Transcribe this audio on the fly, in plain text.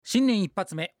新年一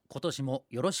発目、今年も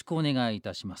よろしくお願いい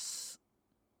たします。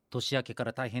年明けか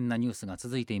ら大変なニュースが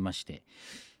続いていまして、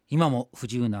今も不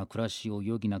自由な暮らしを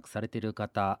余儀なくされている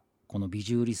方、この美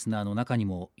獣リスナーの中に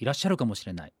もいらっしゃるかもし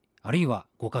れない、あるいは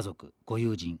ご家族ご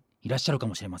友人いらっしゃるか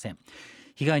もしれません。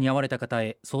被害に遭われた方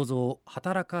へ想像を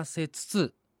働かせつ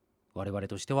つ、我々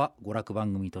としては娯楽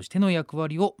番組としての役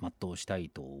割を全うしたい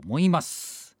と思いま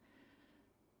す。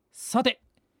さて、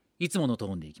いつものト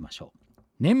ーンでいきましょう。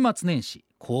年末年始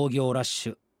興行ラッ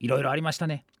シュ、いろいろありました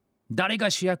ね。誰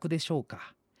が主役でしょう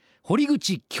か。堀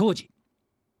口恭司、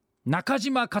中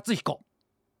島克彦、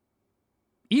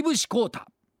井伏浩太、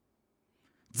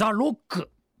ザ・ロック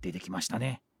出てきました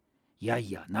ね。いやい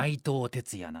や、内藤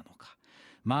哲也なのか、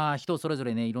まあ人それぞ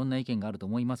れね、いろんな意見があると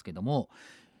思いますけども、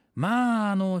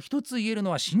一つ言える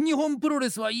のは、新日本プロレ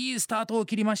スはいいスタートを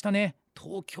切りましたね。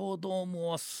東京ドーム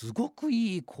はすごく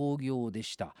いい興行で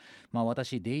した。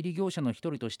私出入り業者の一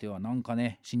人としてはなんか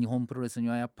ね、新日本プロレスに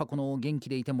はやっぱこの元気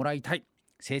でいてもらいたい、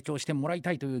成長してもらい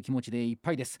たいという気持ちでいっ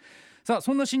ぱいです。さあ、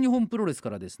そんな新日本プロレスか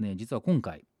らですね、実は今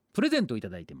回プレゼントをいた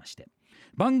だいてまして、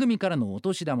番組からのお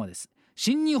年玉です。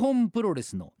新日本プロレ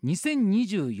スの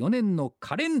2024年の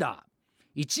カレンダ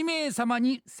ー、1名様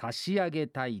に差し上げ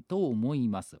たいと思い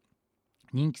ます。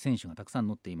人気選手がたくさん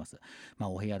載っています。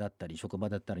お部屋だったり職場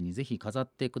だったりにぜひ飾っ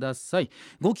てください。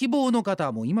ご希望の方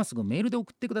はもう今すぐメールで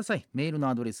送ってください。メールの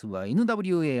アドレスは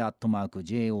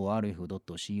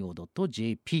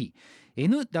nwa@jorf.co.jp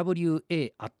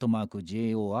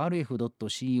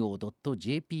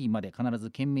nwa@jorf.co.jp まで必ず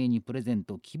懸命にプレゼン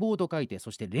ト希望と書いて、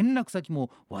そして連絡先も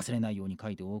忘れないように書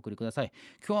いてお送りください。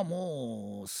今日は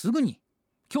もうすぐに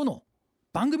今日の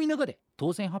番組の中で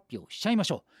当選発表しちゃいま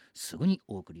しょう。すぐに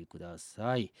お送りくだ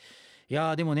さい。い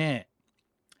やでもね、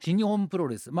新日本プロ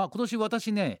レス、今年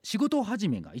私ね、仕事始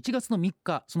めが1月の3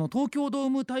日、その東京ドー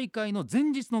ム大会の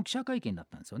前日の記者会見だっ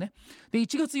たんですよね。で、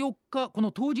1月4日、こ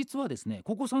の当日はですね、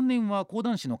ここ3年は講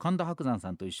談師の神田伯山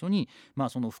さんと一緒に、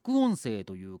その副音声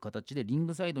という形でリン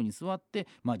グサイドに座って、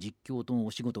実況との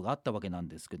お仕事があったわけなん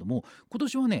ですけども、今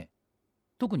年はね、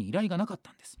特に依頼がなかっ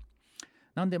たんです。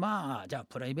なんでじゃあ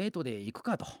プライベートで行く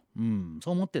かと、そ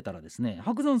う思ってたらですね、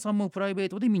白山さんもプライベー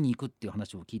トで見に行くっていう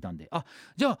話を聞いたんで、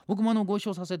じゃあ僕もご一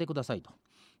緒させてくださいと。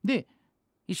で、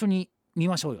一緒に見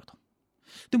ましょうよと。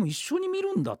でも一緒に見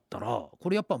るんだったら、こ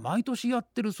れやっぱ毎年やっ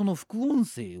てるその副音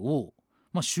声を、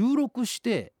収録し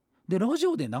て、でラジ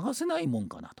オで流せないもん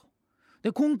かなと。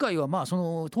で、今回はそ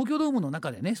の東京ドームの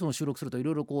中でね、その収録するとい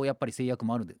ろいろやっぱり制約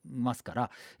もありますか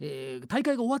ら、大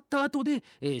会が終わった後で、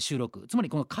収録、つまり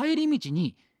この帰り道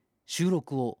に収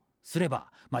録をすれ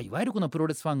ば、いわゆるこのプロ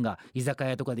レスファンが居酒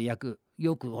屋とかでよく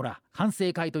ほら反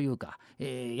省会というか、や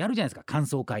るじゃないですか、感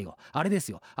想会を。あれです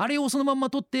よ、あれをそのまん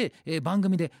ま撮って、番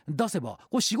組で出せば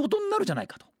これ仕事になるじゃない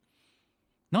かと。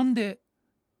なんで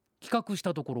企画し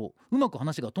たところ、うまく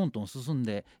話がトントン進ん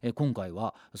で、今回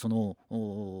はその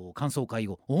感想会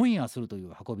をオンエアするとい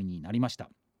う運びになりまし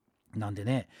た。なんで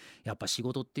ね、やっぱ仕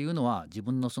事っていうのは自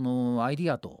分のそのアイデ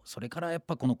ィアと、それからやっ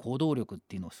ぱこの行動力っ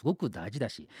ていうのすごく大事だ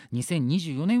し、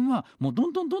2024年はもうど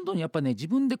んどんやっぱね、自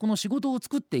分でこの仕事を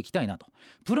作っていきたいなと。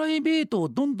プライベートを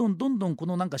どんどんこ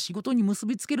の仕事に結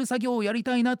びつける作業をやり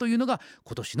たいなというのが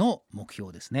今年の目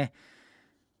標ですね。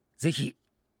ぜひ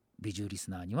美獣リス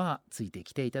ナーにはついて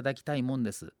きていただきたいもん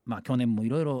です。去年もい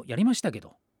ろいろやりましたけ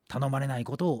ど、頼まれない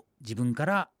ことを自分か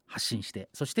ら発信して、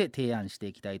そして提案して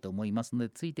いきたいと思いますので、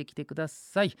ついてきてくだ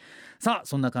さい。さあ、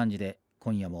そんな感じで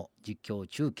今夜も実況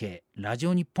中継ラジ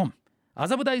オ日本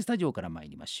麻布台スタジオから参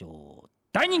りましょう。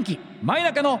大人気真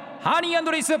中のハーニ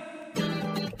ー&レイス。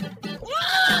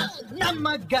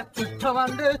生が伝わ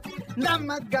る、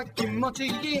生が気持ちい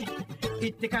い、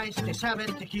言って返して喋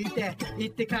って聞いて、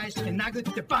言って返して殴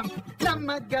ってバンプ、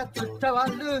生が伝わ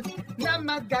る、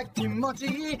生が気持ち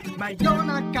いい、真夜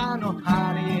中の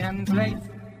ハリー&レイ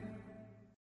ス。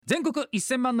全国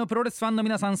1000万のプロレスファンの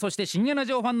皆さん、そして深夜ラ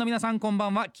ジオファンの皆さん、こんば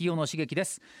んは。清野茂樹で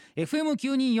す。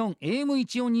 FM924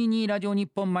 AM1422 ラジオ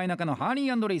日本真夜中のハーリ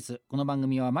ー&レイス。この番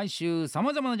組は毎週さ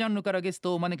まざまなジャンルからゲス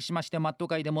トをお招きしまして、マット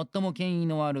界で最も権威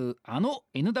のある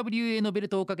NWA のベル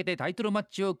トをかけてタイトルマッ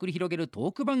チを繰り広げるト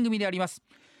ーク番組であります。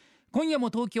今夜も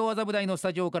東京麻布台のス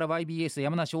タジオから YBS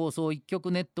山梨放送一曲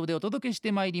ネットでお届けし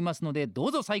てまいりますので、ど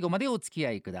うぞ最後までお付き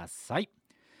合いください。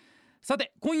さ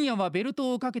て、今夜はベル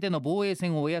トをかけての防衛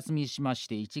戦をお休みしまし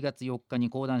て、1月4日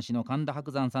に講談師の神田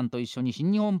伯山さんと一緒に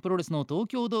新日本プロレスの東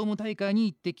京ドーム大会に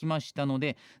行ってきましたの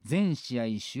で、全試合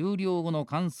終了後の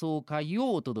感想会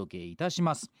をお届けいたし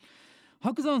ます。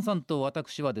伯山さんと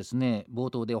私はですね、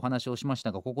冒頭でお話をしまし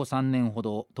たが、ここ3年ほ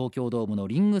ど東京ドームの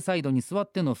リングサイドに座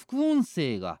っての副音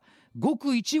声がご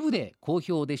く一部で好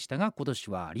評でしたが、今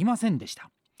年はありませんでした。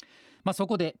そ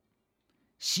こで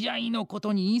試合のこ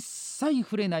とに一切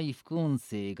触れない副音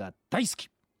声が大好き。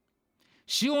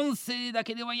主音声だ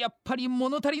けではやっぱり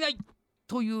物足りない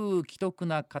という既得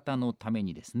な方のため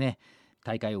にですね、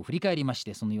大会を振り返りまし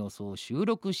てその様子を収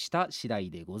録した次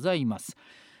第でございます。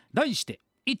題して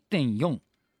 1.4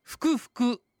 副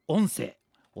副音声、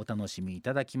お楽しみい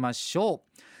ただきましょ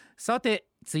う。さて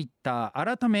ツイッタ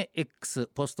ー改め X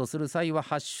ポストする際は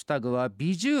ハッシュタグは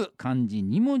美獣漢字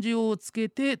2文字をつけ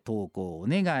て投稿お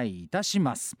願いいたし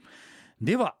ます。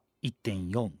では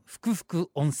 1.4 副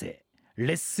副音声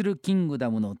レッスルキング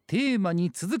ダムのテーマに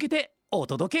続けてお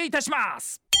届けいたしま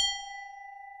す。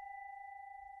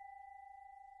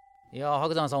いや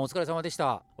白山さんお疲れ様でし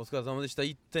た。お疲れ様でした。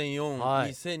 1.4、は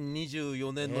い、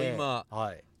2024年の今、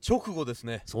はい、直後です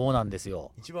ね。そうなんです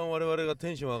よ。一番我々が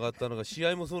テンション上がったのが試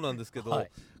合もそうなんですけど、は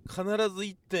い、必ず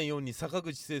 1.4 に坂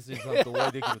口誠司さんとお会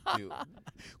いできるっていう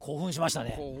興奮しました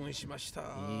ね。興奮しました。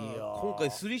今回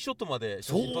3ショットまで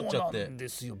写真撮っちゃって。そうなんで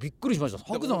すよ、びっくりしました。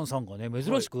白山さんがね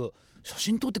珍しく写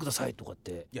真撮ってくださいとかっ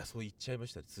て、いやそう言っちゃいま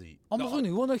した。ついあんまそういうの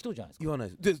言わない人じゃないですか。言わない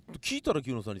です。で聞いたら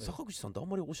清野さんに坂口さんってあん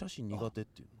まりお写真苦手っ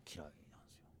ていう。嫌い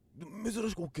珍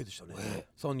しく OK でしたね、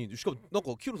3人で。しかもなん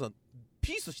か清野さん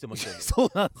ピースしてましたよね。そう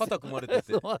なんですよ。肩組まれて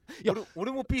て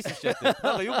俺もピースしちゃってなん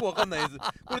かよくわかんないやつ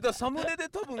これだサムネで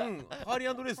多分ハーリ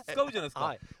ー&レース使うじゃないです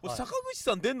か、坂口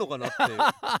さん出んのかなって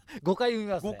誤解生み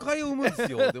ますね。誤解を生むんで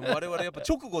すよ。でも我々やっぱ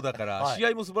直後だから試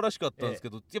合も素晴らしかったんですけ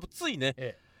ど、やっぱついね、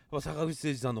坂口誠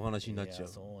司さんの話になっちゃう。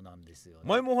そうなんですよね。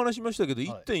前もお話しましたけど、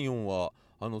1.4 は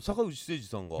坂口誠司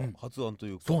さんが発案と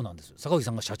いうか、そうなんですよ。坂口さ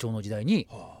んが社長の時代に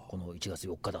この1月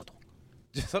4日だと。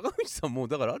じゃあ坂口さんも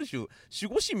だからある種守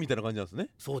護神みたいな感じなんですね。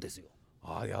そうですよ。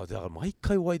いやだから毎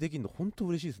回お会いできるの本当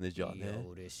嬉しいですね。じゃあね。いや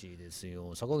嬉しいです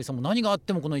よ。坂口さんも何があっ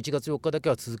てもこの1月4日だけ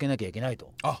は続けなきゃいけない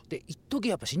と。で一時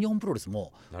やっぱ新日本プロレス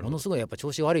もものすごいやっぱ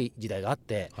調子悪い時代があっ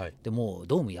て、でもう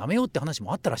ドームやめようって話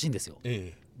もあったらしいんですよ。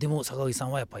でも坂口さ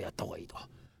んはやっぱりやった方がいいと。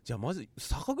じゃあまず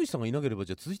坂口さんがいなければ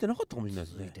じゃあ続いてなかったかもしれない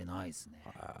ですね。続いてないですね。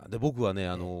で僕はね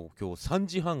今日3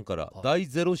時半から第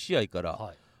0試合か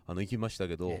ら行きました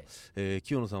けど、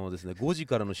清野さんはですね5時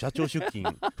からの社長出勤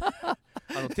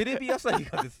テレビ朝日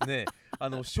がですね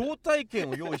招待券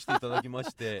を用意していただきま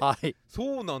して、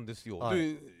そうなんですよ。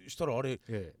でしたらあれ、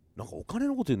なんかお金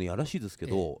のこと言うのやらしいですけ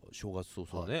ど、正月早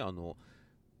々ね、な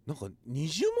んか20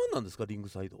万なんですか、リング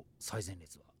サイド最前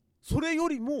列は。それよ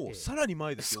りもさらに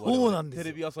前ですよ。そうなんですよ。テ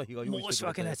レビ朝日が用意してくれた。申し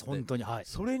訳ないです本当に。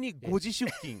それに5時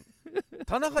出勤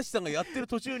棚橋さんがやってる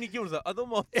途中に清野さんどう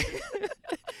も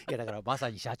いやだからまさ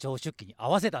に社長出勤に合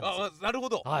わせたんですよ。なるほ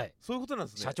ど、そういうことなん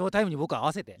ですね。社長タイムに僕は合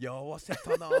わせて。いや合わせ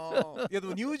たな。いやで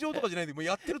も入場とかじゃないんでもう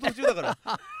やってる途中だから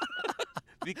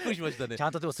びっくりしましたね。ちゃ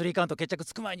んとでも3カウント決着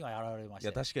つく前にはやられました。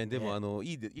いや確かにでも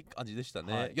いい感じでした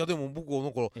ね。いやでも僕な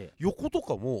んか横と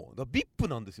かもVIP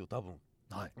なんですよ多分。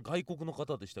外国の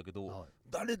方でしたけど、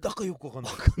誰だかよく分かんな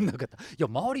い。分かんなかった。いや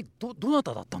周りどな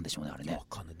ただったんでしょうねあれね。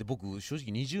分かんない。で僕正直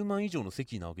20万以上の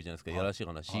席なわけじゃないですか、やらしい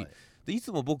話。でい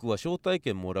つも僕は招待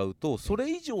券もらうとそれ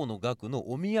以上の額の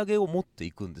お土産を持って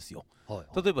いくんですよ。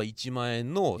例えば1万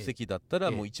円の席だったら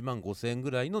もう1万5千円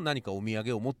ぐらいの何かお土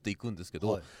産を持っていくんですけ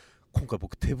ど、今回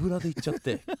僕手ぶらで行っちゃっ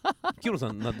て清野さ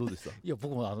んどうでした？いや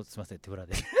僕もすいません手ぶら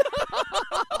で申し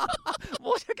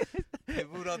訳ない。手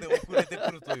ぶらで遅れて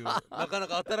くるというなかな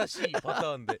か新しいパタ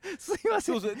ーンですいま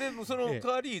せん。そうでもその代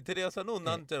わりテレ朝の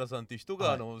なんちゃらさんっていう人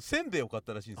がせんべいを買っ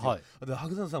たらしいんですよ。で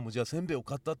白山さんもじゃあせんべいを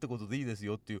買ったってことでいいです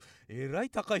よっていうえらい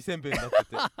高いせんべいになっ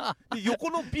ててで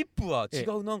横の VIP は違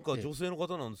うなんか女性の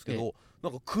方なんですけど、な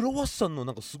んかクロワッサンの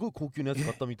なんかすごい高級なやつ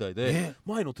買ったみたいで、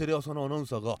前のテレ朝のアナウン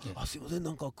サーが「すいません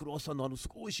なんかクロワッサンのす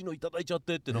ごい美味しいのいただいちゃっ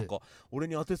て」ってなんか俺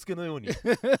に当てつけのように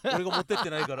俺が持ってって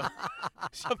ないから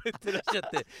喋ってらっしゃっ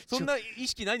て、そんな意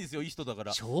識ないんですよ。いい人だか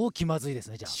ら。超気まずいで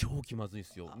すね。じゃあ超気まずいで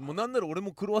すよ。もうなんなら俺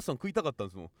もクロワッサン食いたかったん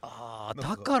ですもん。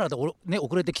だから俺ね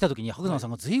遅れてきた時に白山さ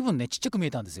んがずいぶんねちっちゃく見え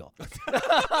たんですよ。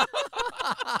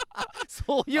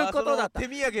そういうことだった。手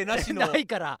土産なしのない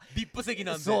からビップ席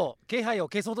なんで、そう気配を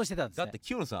消そうとしてたんですね。だって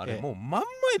清野さんあれもう真ん前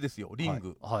ですよリン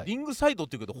グ、リングサイドっ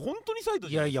ていうけど本当にサイド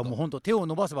じゃないですか。いやもう本当手を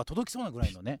伸ばせば届きそうなぐら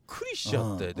いのね。びっくりしち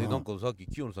ゃって、でなんかさっき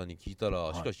清野さんに聞いた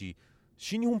ら、しかし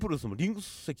新日本プロレスもリング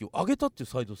席を上げたっていう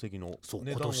サイド席の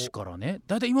値段を。今年からね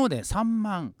だいたい今まで3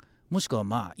万もしくは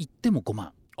まあ言っても5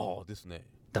万ですね。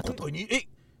だったと。今回に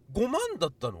5万だ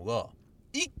ったのが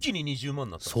一気に20万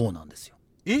になった。そうなんですよ。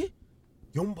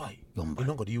4倍。なん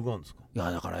か理由があるんですか？い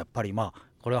やだからやっぱり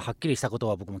これははっきりしたこと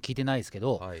は僕も聞いてないですけ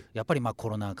ど、やっぱりコ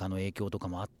ロナ禍の影響とか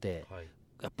もあって、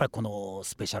やっぱりこの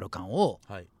スペシャル感を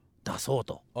出そう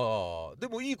と。で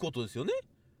もいいことですよね。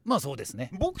そうです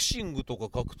ね。ボクシングとか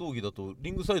格闘技だと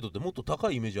リングサイドってもっと高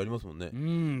いイメージありますもん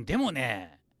ね。でも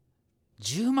ね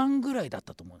10万ぐらいだっ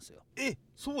たと思うんですよ。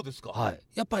そうですか。はい、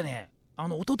やっぱりね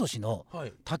一昨年の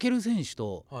武選手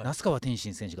と那須川天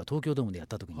心選手が東京ドームでやっ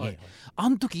た時に、あ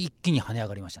の時一気に跳ね上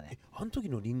がりましたね。あの時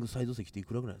のリングサイド席ってい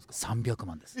くらぐらいですか？300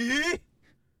万です。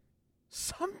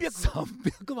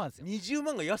300万ですよ。20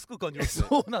万が安く感じますね。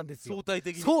そうなんですよ。相対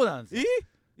的に。そうなんですよ。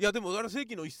いやでもあれ世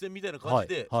紀の一戦みたいな感じ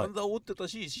で散々追ってた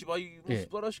し、芝居も素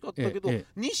晴らしかったけど、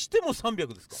にしても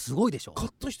300ですか？すごいでしょ。買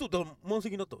った人満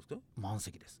席になったんですか？満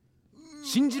席です。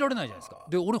信じられないじゃないですか。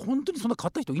で俺本当にそんな買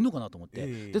った人いんのかなと思っ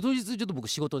て、で当日ちょっと僕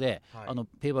仕事で、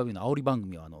ペーパービューの煽り番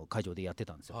組を会場でやって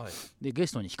たんですよ。でゲ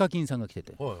ストにヒカキンさんが来て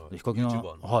て、ヒカキ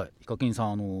ン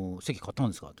さん席買ったん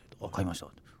ですかって言って、買いました。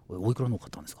おいくらの買っ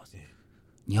たんですかって、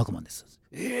200万です。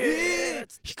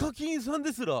ヒカキンさん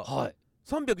ですら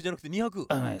300じゃなくて200。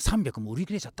300も売り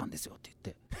切れちゃったんですよって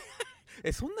言って。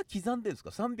そんな刻んでるんです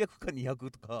か？300か200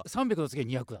とか。300の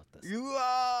次は200だったんです。う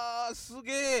わーす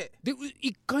げえ。で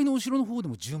1階の後ろの方で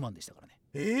も10万でしたから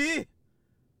ね。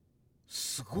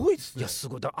すごいですね。いやす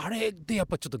ごい。あれでやっ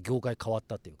ぱちょっと業界変わっ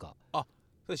たっていうか。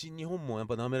新日本もやっ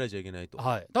ぱ舐められちゃいけないと。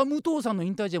だ武藤さんの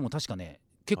引退試合も確かね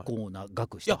結構な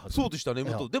額したはず。そうでしたね。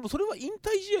でもそれは引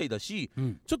退試合だし、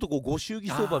ちょっとご祝儀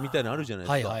相場みたいなのあるじゃ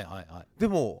ないですか。で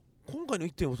も今回の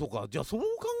 1.5 そうか。じゃあそう考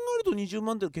えると20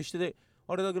万で決して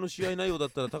あれだけの試合内容だっ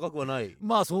たら高くはない。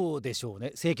まあそうでしょう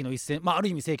ね。世紀の一戦、ある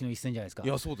意味世紀の一戦じゃないですか。い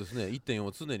やそうですね。 1.4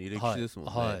 は常に歴史ですも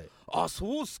んね。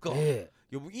そうっすか。い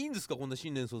やいいんですかこんな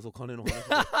新年早々金の話で。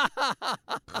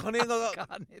金が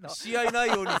試合内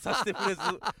容にさして触れず、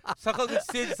坂口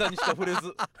誠二さんにしか触れず。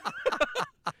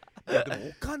いやでも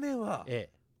お金は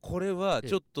これは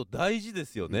ちょっと大事で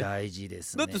すよね。大事で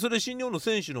すね。だってそれ新日本の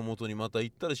選手のもとにまた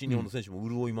行ったら新日本の選手も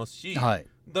潤いますし、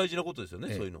大事なことですよ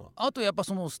ね。そういうのは。あとやっぱ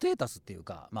そのステータスっていう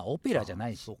か、オペラじゃな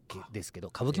いですけど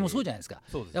歌舞伎もそうじゃないですか。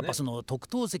やっぱその特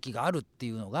等席があるってい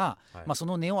うのが、そ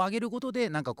の値を上げることで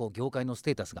なんかこう業界のス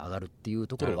テータスが上がるっていう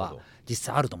ところは実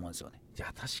際あると思うんですよね。い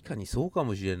や確かにそうか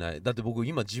もしれない。だって僕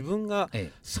今自分が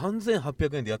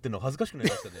3800円でやってるの恥ずかしくなり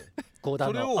ましたね。そ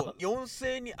れを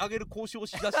4000円に上げる交渉を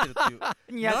しだしてるって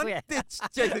いうなんてちっ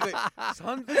ちゃい世界。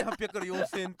3800から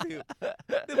4000円っていう。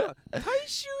でも大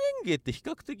衆演芸って比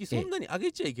較的そんなに上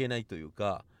げちゃいけないという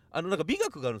か、なんか美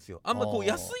学があるんですよ。あんまこう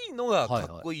安いのがか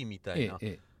っこいいみたいな。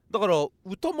だから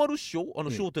歌丸師匠、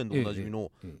笑点でおなじみの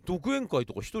独演会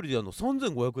とか一人でやるの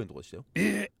3500円とかでしたよ。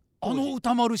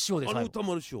歌丸師匠で歌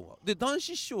丸師匠が。で男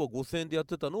子師匠は5000円でやっ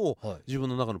てたのを自分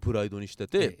の中のプライドにして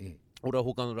て、俺は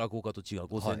他の落語家と違う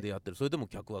5000円でやってる、それでも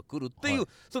客は来るっていう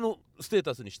そのステー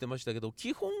タスにしてましたけど、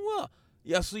基本は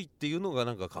安いっていうのが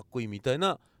なんかかっこいいみたい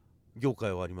な業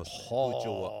界はありますね、風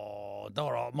潮は。だ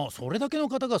からそれだけの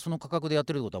方がその価格でやっ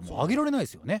てるってことはもう上げられないで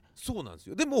すよね。そうなんです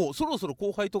よ。でもそろそろ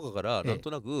後輩とかからなん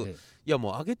となく、いや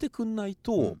もう上げてくんない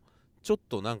と、ちょっ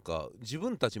となんか自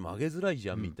分たちも上げづらいじ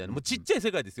ゃんみたいな、もうちっちゃい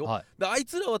世界ですよ。であい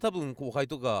つらは多分後輩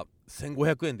とか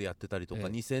1500円でやってたりとか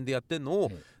2000円でやってんの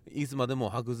を、いつまでも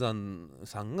白山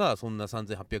さんがそんな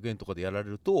3800円とかでやられ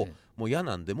るともう嫌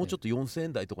なんで、もうちょっと4000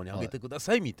円台とかに上げてくだ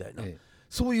さいみたいな、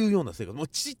そういうような世界、もう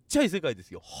ちっちゃい世界で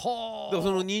すよ。だから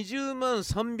その20万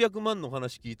300万の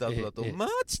話聞いた後だとまあ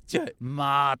ちっちゃい。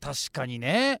確かに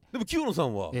ね。でも清野さ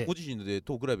んはご自身で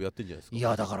トークライブやってんじゃないですか。い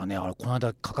やだからね、この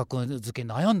間価格付け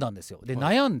悩んだんですよ。で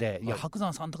悩んで、いや白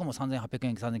山さんとかも3800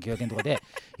円3900円とかで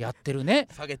やってるね。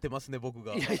下げてますね僕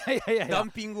が。いやダ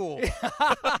ンピングを。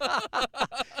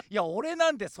いや俺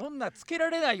なんてそんなつけら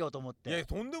れないよと思って。いや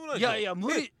とんでもないですよ。いや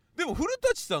無理。でも古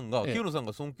舘さんが清野さん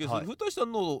が尊敬する古舘さ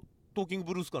んのトーキング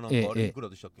ブルースかなんか、あれいくら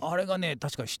でしたっけ？あれがね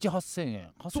確か7,000-8,000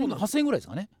円8,000円ぐらいです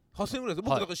かね。8,000円ぐらいです。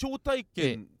僕だから招待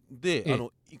券で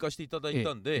行かしていただい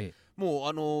たんで、も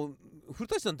う古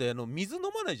舘さんって水飲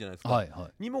まないじゃないです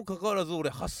か。にもかかわらず俺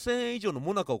8,000円以上の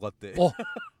モナカを買って。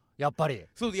やっぱり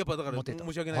そうやっぱだから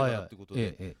申し訳ないからってこと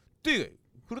で、で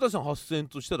古舘さん8,000円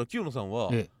としたら清野さんは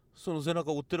その背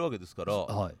中を追ってるわけですか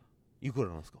ら。いくら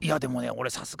なんですか？いやでもね俺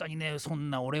さすがにねそ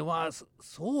んな俺は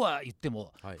そうは言って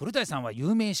も、古舘さんは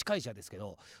有名司会者ですけ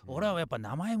ど、俺はやっぱ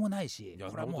名前もないし、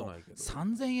これはもう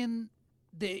3,000円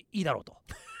でいいだろうと。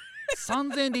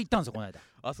3,000円で行ったんですよこの間。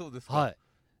そうですか。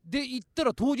で行った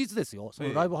ら当日ですよ。そ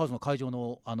のライブハウスの会場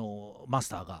のマス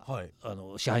ターが、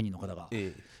支配人の方が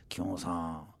「清野さ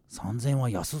ん3,000円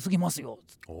は安すぎますよ」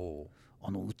つって、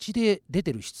うちで出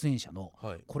てる出演者の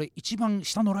これ一番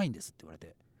下のラインですって言われ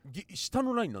て。下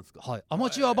のラインなんですか？アマ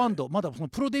チュアバンド、まだその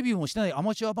プロデビューもしてないア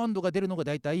マチュアバンドが出るのが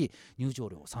だいたい入場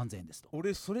料3,000円ですと。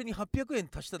俺それに800円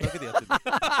足しただけでやってる。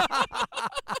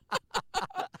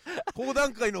講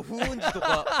談会の風雲児と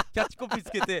かキャッチコピー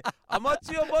つけてアマ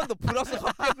チュアバンドプラス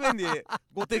800円で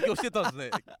ご提供してたんです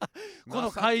ね。この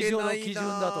会場の基準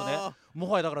だとね、も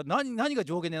はやだから何が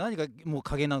上限で何がもう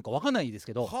下限なのか分かんないです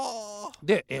けど、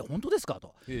で本当ですか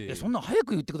と、そんな早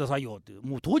く言ってくださいよって、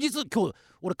もう当日、今日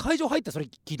俺会場入ってそれ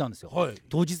聞いたんですよ、はい、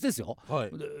当日ですよ、は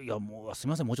い、いやもうすい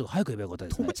ません、もうちょっと早く言えばよかった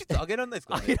ですね。当日あげらんないです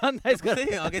か、ね、あげらんないですから、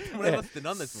1000円あげてもらいますって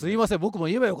なんないですか、ね、すいません、僕も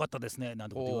言えばよかったですねなん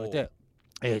てこと言われて、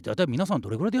だいたい皆さんど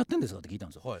れぐらいでやってんですかって聞いたん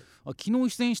ですよ、はい、昨日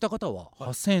出演した方は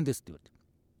8000円ですって言わ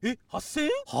れて、8000円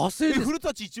 ?8000 円です。古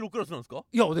舘一郎クラスなんですか？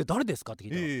いやで誰ですかって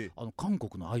聞いたら、韓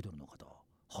国のアイドルの方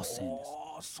8000円で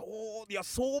す。そういや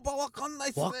相場わかんな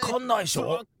いっすね。わかんないでし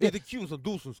ょ。でキヨさん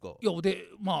どうするんですか？いやで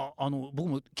僕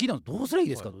も聞いたのどうすればいい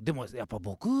ですかと、でもやっぱ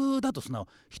僕だとそんな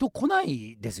人来な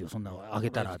いですよ、そんなあげ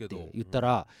たらって言った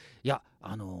ら、いや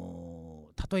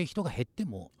たとえ人が減って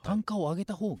も単価を上げ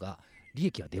た方が利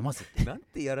益は出ますって。なん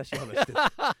てやらしい話して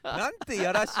なんて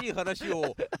やらしい話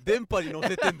を電波に乗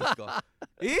せてんですか？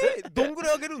どんぐ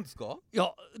らい上げるんですか？いや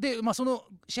でその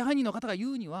支配人の方が言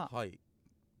うには、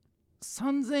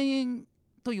3000円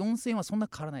と4000円はそんな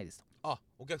変わらないですと。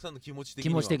お客さんの気持ち的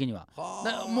には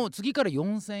もう次から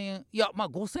4000円、いや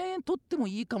5000円取っても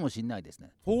いいかもしれないです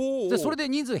ね。でそれで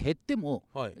人数減っても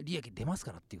利益出ます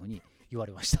からっていうふうに言わ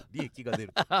れました。利益が出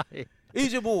る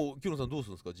じゃあもう清野さんどうす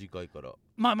るんですか、次回から。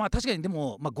確かにで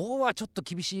も5はちょっと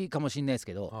厳しいかもしれないです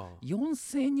けど、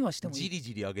4000円にはしてもいい。じり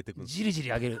じり上げてくる。じりじ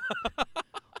り上げる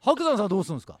白山さんはどうす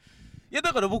るんですか？いや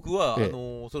だから僕は、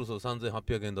そろそろ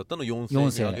3800円だったの4000円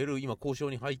に上げる今交渉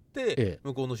に入って、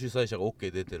向こうの主催者が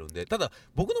OK 出てるんで、ただ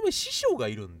僕の場合師匠が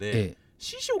いるんで、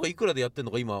師匠がいくらでやってる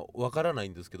のか今わからない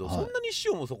んですけど、そんなに師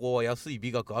匠もそこは安い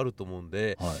美学あると思うん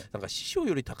で、なんか師匠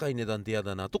より高い値段で嫌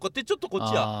だなとかってちょっとこっ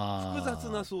ちは複雑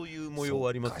なそういう模様は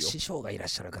ありますよ。師匠がいらっ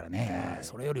しゃるからね、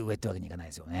それより上ってわけにいかない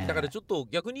ですよね。だからちょっと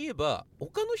逆に言えば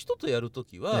他の人とやると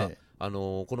きは、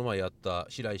この前やった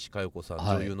白石佳代子さん、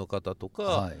女優の方と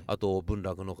か、あと文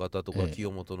楽の方とか、清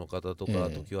本の方とか、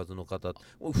常盤の方、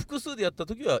複数でやった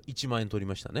ときは1万円取り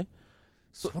ましたね。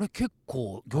それ結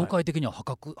構業界的には破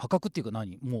格っていうか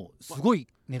もうすごい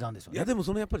値段ですよね。いやでも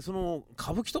やっぱりその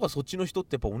歌舞伎とかそっちの人っ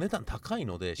てやっぱお値段高い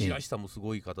ので、白石さんもす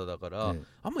ごい方だから、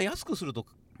あんま安くすると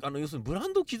要するにブラ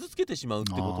ンドを傷つけてしまうっ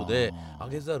てことで上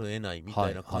げざるを得ないみた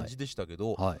いな感じでしたけ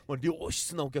ど、良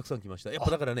質なお客さん来ました。やっ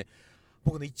ぱだからね、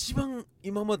僕ね一番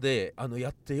今まで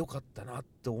やってよかったなっ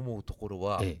て思うところ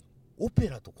は、オペ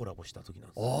ラとコラボした時なん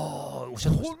です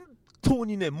よ。本当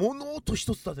にね物音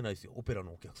一つ立てないですよ、オペラ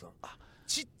のお客さん。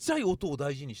ちっちゃい音を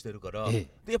大事にしてるから、で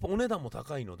やっぱお値段も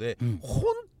高いので、本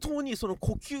当にその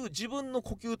呼吸、自分の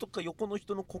呼吸とか横の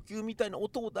人の呼吸みたいな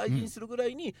音を大事にするぐら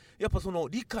いに、やっぱその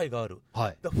理解がある、だ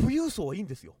から富裕層はいいん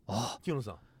ですよ、清野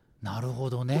さん。なるほ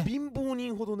どね。貧乏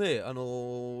人ほどね、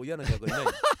嫌な客はいな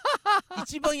い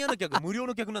一番嫌な客は無料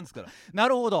の客なんですから。な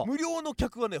るほど。無料の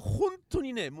客はね本当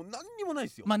にねもう何にもない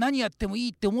ですよ。何やってもい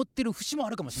いって思ってる節もあ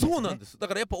るかもしれないですね。そうなんです。だ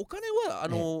からやっぱお金は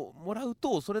もらう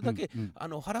とそれだけ、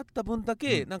払った分だ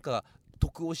けなんか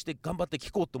得をして頑張って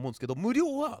聞こうと思うんですけど、無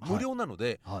料は無料なの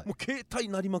で、もう携帯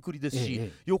鳴りまくりです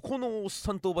し、横のおっ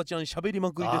さんとおばちゃん喋り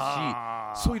まくりで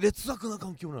すし、そういう劣悪な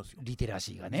環境なんですよ。リテラ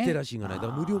シーがね。リテラシーがない。だ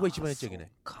から無料が一番やっちゃいけな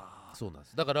い。そうなんで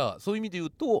す。だからそういう意味で言う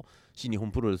と新日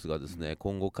本プロレスがですね、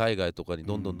今後海外とかに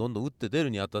どんどん打って出る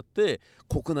にあたって、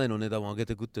国内の値段を上げ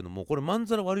ていくっていうのもこれまん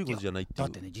ざら悪いことじゃないっていう。だっ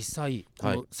てね実際こ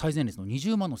の最前列の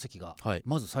20万の席が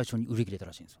まず最初に売り切れた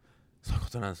らしいんですよ。そういうこ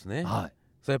となんですね。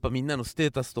それやっぱみんなのステ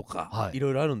ータスとかい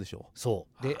ろいろあるんでしょう。そ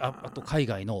うで、あと海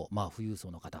外の富裕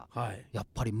層の方、やっ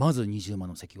ぱりまず20万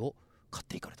の席を買っ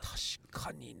ていかれた。確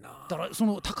かにな。だからそ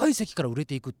の高い席から売れ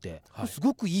ていくってす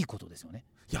ごくいいことですよね。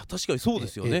いや確かにそうで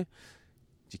すよね。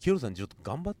清野さんちょっと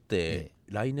頑張って、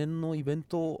来年のイベン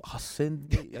ト8000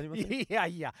でやりますね。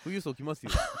いや富裕層来ます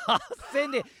よ。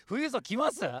8000で富裕層来ま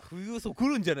す？富裕層来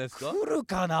るんじゃないですか。来る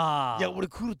かな。いや俺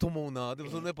来ると思うな。でも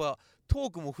そのやっぱト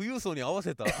ークも富裕層に合わ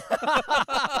せた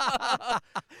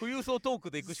富裕層トー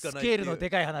クでいくしかない。スケールので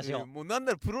かい話を、もうなん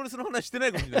ならプロレスの話してな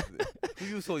いかもしれないです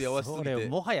富裕層に合わせすぎて。それ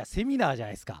もはやセミナーじゃ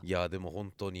ないですか。いやでも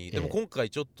本当に、でも今回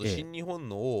ちょっと新日本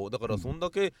のだからそんだ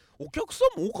けお客さ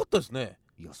んも多かったですね。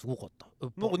いやすごかった。な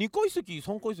んか2階席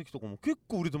3階席とかも結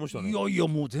構売れてましたね。いや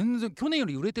もう全然去年よ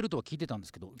り売れてるとは聞いてたんで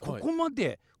すけど、ここま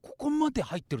で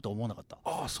入ってるとは思わなかった。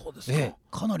そうですか。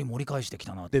かなり盛り返してき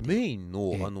たなって。でメイン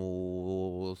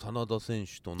の真田選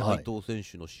手と内藤選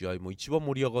手の試合も一番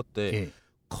盛り上がって、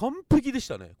完璧でし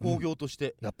たね、興行とし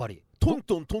て。やっぱりトン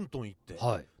トンいって、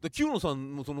で清野さ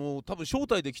んも多分招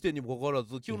待で来てんにもかかわら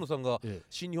ず、清野さんが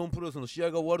新日本プロレスの試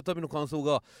合が終わるたびの感想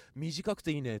が短く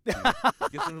ていいねっていう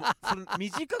いやその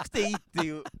短くていいって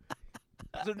いう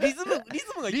それリズム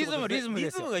がいいってことですね。リ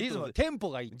ズムがいいってことです。テンポ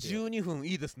がいいっていう。12分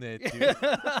いいですねっていう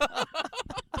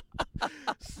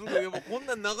すごい。もうこん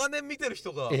な長年見てる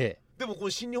人が、でもこの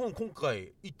新日本今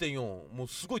回 1.4 もう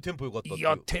すごいテンポ良かったっていう。い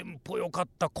やテンポ良かっ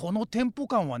た。このテンポ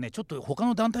感はねちょっと他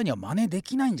の団体には真似で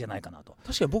きないんじゃないかなと。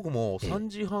確かに僕も3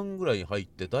時半ぐらいに入っ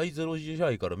て第0試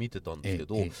合から見てたんですけ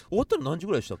ど、終わったら何時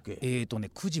ぐらいでしたっけ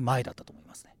？9時前だったと思い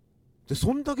ますね。で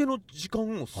そんだけの時間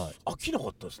を飽きなか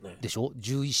ったですね。でしょ。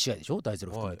11試合でしょ、第0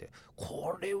含めて、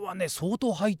これはね相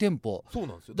当ハイテンポ。そう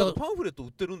なんですよ。だからパンフレット売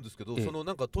ってるんですけど、その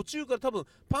なんか途中から多分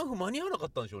パンフ間に合わなかっ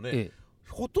たんでしょうね。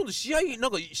ほとんど試合な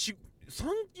んか3、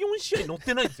4試合載っ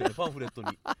てないんですよねパンフレット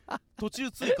に。途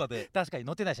中追加で確かに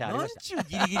載ってない試合ありました。なん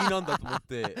ちゅうギリギリなんだと思っ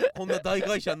てこんな大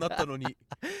会社になったのに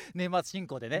年末進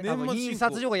行でね、印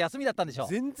刷所が休みだったんでしょ。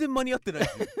全然間に合ってないで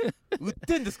すよ売っ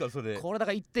てんですからそれ。これだ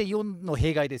から 1.4 の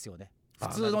弊害ですよね。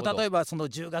普通の例えばその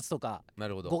10月とか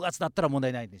5月だったら問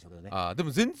題ないんでしょうけどね。でも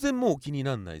全然もう気に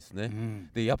ならないですね。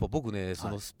でやっぱ僕ねそ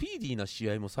のスピーディーな試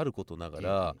合もさることなが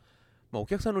ら、お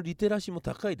客さんのリテラシーも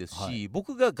高いですし、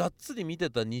僕ががっつり見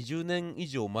てた20年以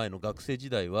上前の学生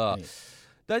時代は、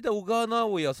だいたい小川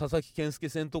直也佐々木健介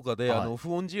戦とかで、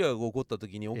不穏試合が起こった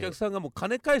時にお客さんがもう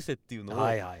金返せっていうのを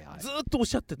ずっとおっ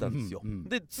しゃってたんですよ。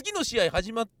で次の試合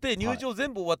始まって入場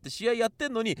全部終わって試合やって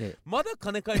んのに、まだ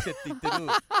金返せって言ってる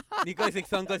2階席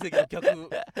3階席の客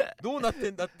どうなって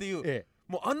んだっていう、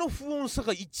もう不穏さ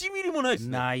が1ミリもないです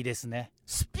ね。ないですね。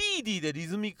スピーディーでリ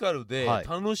ズミカルで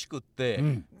楽しくって、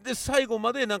で最後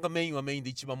までなんかメインはメインで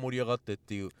一番盛り上がってっ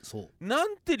ていう、な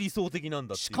んて理想的なん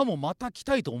だっていう。しかもまた来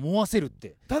たいと思わせるっ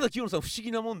て。ただ清野さん不思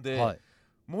議なもんで、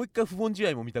もう一回不穏試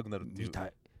合も見たくなるっていう。見た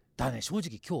い。だね、正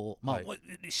直今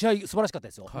日、試合素晴らしかった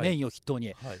ですよ、メインを筆頭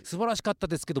に、素晴らしかった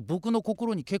ですけど、僕の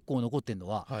心に結構残ってるの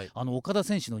は、岡田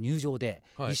選手の入場で、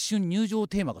一瞬入場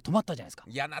テーマが止まったじゃないですか。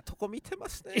嫌なとこ見てま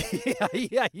すね。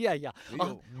いやあ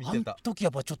の時や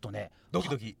っぱちょっとねド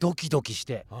キドキし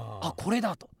て、これ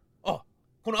だと、こ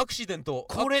のアクシデント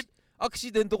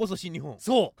こそ新日本。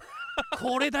そう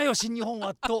これだよ新日本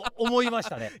はと思いまし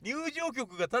たね。入場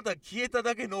曲がただ消えた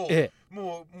だけの、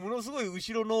もうものすごい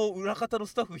後ろの裏方の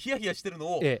スタッフヒヤヒヤしてる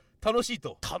のを楽しい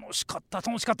と。楽しかったっ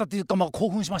ていうか、興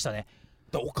奮しましたね。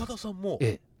岡田さんも、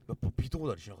やっぱビート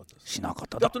踊りしなかったです。しなかっ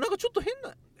た。あとなんかちょっと変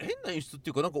な演出って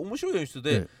いうか、なんか面白い演出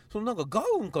で、そのなんかガ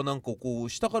ウンかなんかをこう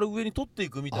下から上に取ってい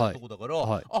くみたいなとこだから、音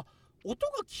が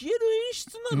消える演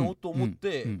出なの、と思っ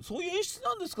て、そういう演出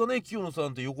なんですかね清野さ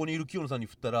んって横にいる清野さんに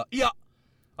振ったら、いや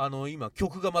今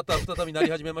曲がまた再び鳴り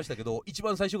始めましたけど一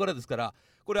番最初からですから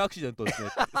これアクシデントですね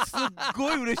すっ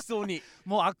ごい嬉しそうに。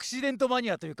もうアクシデントマニ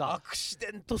アというか、アクシデ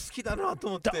ント好きだなと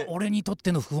思って。俺にとっ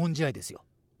ての不穏試合ですよ。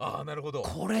なるほど。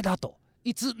これだと、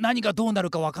いつ何がどうな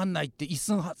るか分かんないって一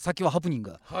寸先はハプニン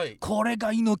グ、これ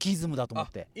が猪木イズムだと思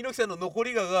って。猪木さんの残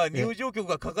りが入場曲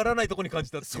がかからないとこに感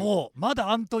じたっていう。そう、ま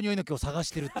だアントニオ猪木を探し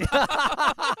てるって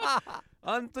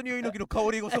アントニオ猪木の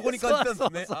香りをそこに感じた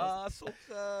んですね。そ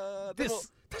うか。でも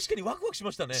確かにワクワクし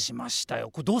ましたね。しましたよ。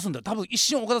これどうすんだよ。多分一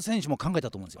瞬岡田選手も考えた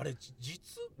と思うんですよ。あれ実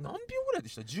何秒ぐらいで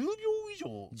した？ 10 秒以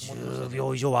上。10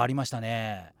秒以上はありました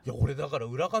ね。いや俺だから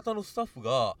裏方のスタッフ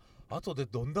が後で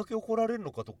どんだけ怒られる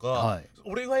のかとか、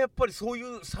俺はやっぱりそうい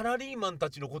うサラリーマンた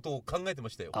ちのことを考えてま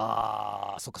したよ。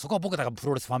そこは僕だからプ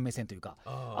ロレスファン目線というか、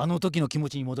あの時の気持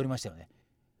ちに戻りましたよね。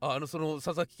その佐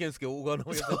々木健介小川直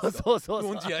也さんそう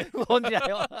不穏試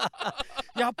合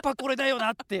やっぱこれだよな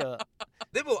っていう。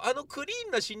でもクリー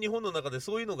ンな新日本の中で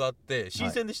そういうのがあって新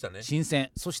鮮でしたね。新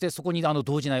鮮。そしてそこに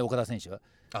動じない岡田選手、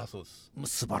そうです。もう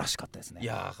素晴らしかったですね。い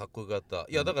やかっこよかった。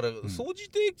いやだから総じ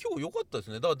て今日良かったです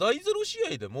ね。だから第0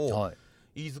試合でも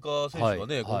飯塚選手が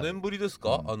ね5年ぶりです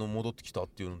か戻ってきたっ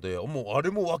ていうので、もうあれ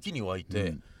も脇に湧い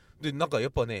て、でなんかや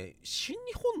っぱね新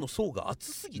日本の層が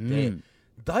厚すぎて、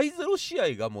第0試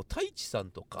合がもう太一さ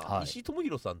んとか石井智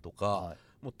弘さんとか、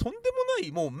もうとんでもな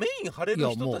いもうメイン張れる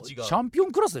人たちがチャンピオ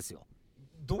ンクラスですよ。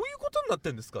どういうことになっ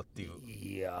てんですかっていう。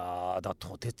いやだ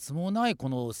とてつもないこ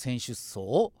の選手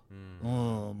層、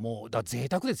もう贅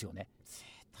沢ですよね。贅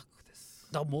沢です。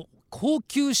だもう高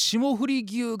級霜降り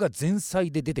牛が前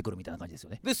菜で出てくるみたいな感じですよ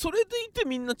ね。でそれでいて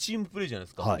みんなチームプレーじゃないで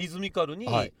すか、リズミカルに、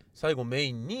最後メ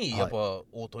インにやっぱ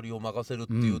大トリを任せるっ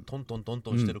ていう、トント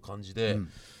ンしてる感じで、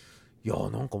いや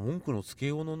なんか文句のつけ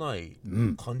ようのない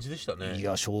感じでしたね。い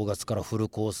や正月からフル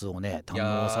コースをね堪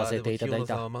能させていただいた。清野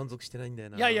さんは満足してないんだよ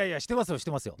な。いやしてますよ。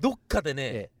どっかで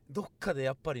ね、どっかで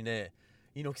やっぱりね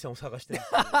猪木さんを探してる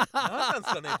何なんで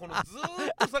すかねこのず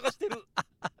ーっと探してる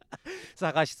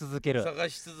探し続ける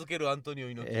アントニオ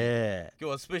猪木、今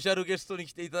日はスペシャルゲストに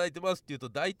来ていただいてますって言うと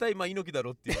大体猪木だ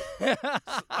ろっていう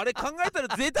あれ考えた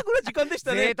ら贅沢な時間でし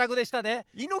たね。贅沢でしたね。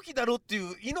猪木だろってい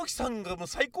う猪木さんがもう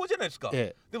最高じゃないですか、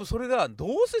でもそれがどう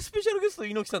せスペシャルゲスト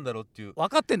猪木さんだろっていう分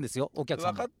かってんですよお客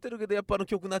さん分かってるけど、やっぱ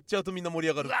曲鳴っちゃうとみんな盛り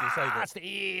上がるっていう最後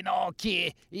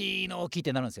猪木っ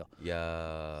てなるんですよ。い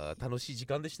やー楽しい時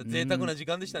間でした。贅沢な時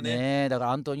間でしたね。だか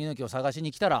らアントニオ猪木を探し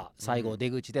に来たら最後出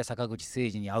口で坂口誠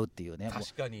二に会うっていうね。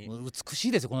確かに美し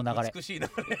いですよこの流れ。美しい流れ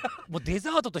もうデ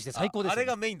ザートとして最高ですよ、ね、あれ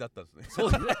がメインだったんですね。そ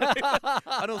うですね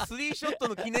スリーショット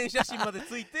の記念写真まで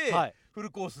ついて、はい、フ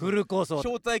ルコース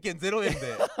招待券0円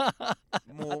で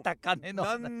もう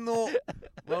何の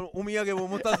お土産も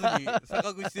持たずに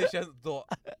坂口選手と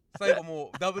最後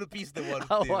もうダブルピースで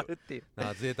終わるっていう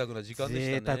贅沢な時間で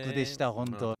したね。贅沢でした本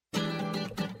当、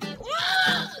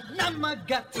生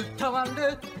が伝わる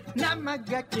生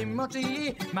が気持ちい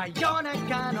い真夜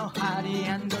中のハリ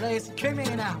ー&レース君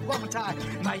な One more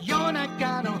time 真夜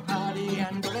中のハリ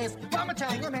ー&レース One more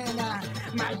time 夢な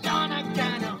真夜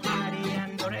中のハリ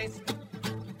ー&レース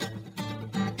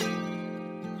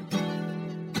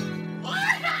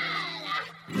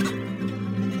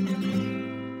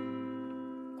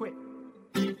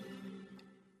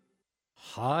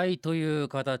はいという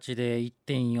形で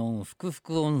 1.4 副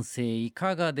副音声い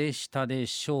かがでしたで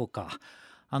しょうか。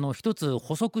一つ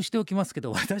補足しておきますけ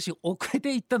ど、私遅れ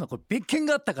て行ったのはこれ別件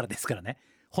があったからですからね。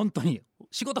本当に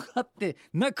仕事があって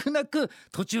泣く泣く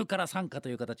途中から参加と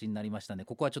いう形になりましたね。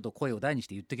ここはちょっと声を大にし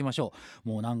て言っておきましょう。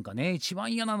もうなんかね一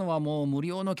番嫌なのはもう無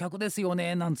料の客ですよ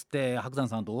ねなんつって白山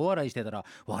さんと大笑いしてたら、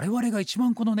我々が一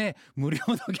番このね無料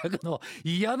の客の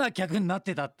嫌な客になっ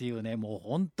てたっていうね、もう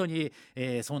本当に、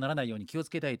そうならないように気をつ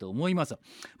けたいと思います。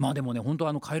まあでもね本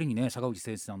当帰りにね坂口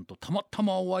誠二さんとたまた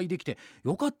まお会いできて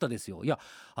よかったですよ。いや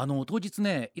当日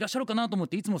ねいらっしゃるかなと思っ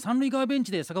ていつも三塁側ベン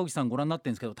チで坂口さんご覧になって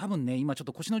るんですけど、多分ね今ちょっ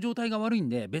と腰の状態が悪いん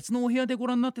で別のお部屋でご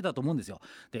覧になってたと思うんですよ。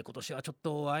で今年はちょっ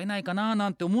と会えないかなな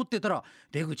んて思ってたら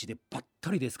出口でばっ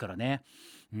たりですからね。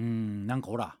なんか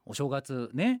ほらお正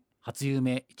月ね初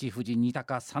夢一富士二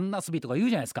鷹三なすびとか言う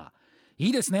じゃないですか。い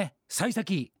いですね幸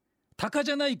先鷹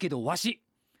じゃないけどわし。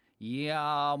い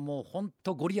やもうほん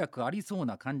とご利益ありそう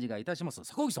な感じがいたします。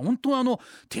坂口さん本当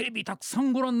テレビたくさ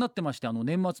んご覧になってまして、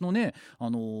年末のね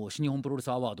新日本プロレス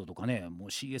アワードとかねもう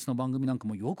CS の番組なんか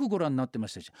もよくご覧になってま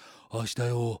したし、明日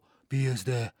よ BS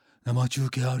で生中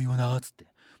継あるよなっつって、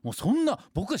もうそんな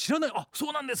僕が知らない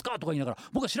そうなんですかとか言いながら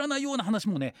僕が知らないような話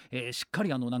もね、しっかり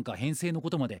なんか編成の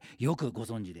ことまでよくご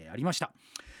存知でありました。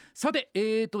さて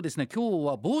ですね今日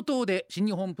は冒頭で新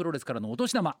日本プロレスからのお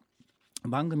年玉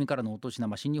番組からのお年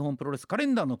玉新日本プロレスカレ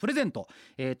ンダーのプレゼント、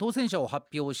当選者を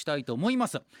発表したいと思いま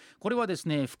す。これはです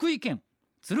ね福井県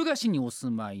敦賀市にお住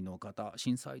まいの方、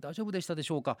震災大丈夫でしたでし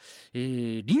ょうか。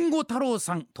りんご太郎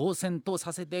さん当選と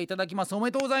させていただきます。おめ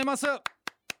でとうございます。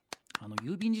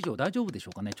郵便事情大丈夫でしょ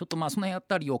うかね。ちょっとその辺あ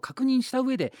たりを確認した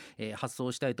上で、発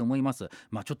送したいと思います。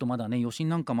ちょっとまだね余震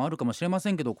なんかもあるかもしれませ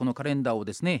んけど、このカレンダーを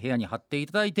ですね部屋に貼ってい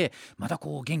ただいてまた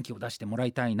こう元気を出してもら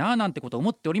いたいななんてことを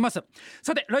思っております。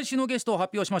さて来週のゲストを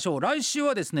発表しましょう。来週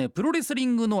はですねプロレスリ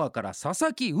ングノアから佐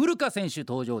々木うるか選手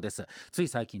登場です。つい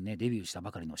最近ねデビューした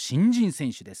ばかりの新人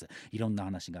選手です。いろんな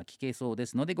話が聞けそうで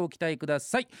すのでご期待くだ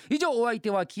さい。以上お相手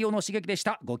は清野茂樹でし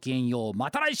た。ごきげんよう、ま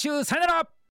た来週、さよなら。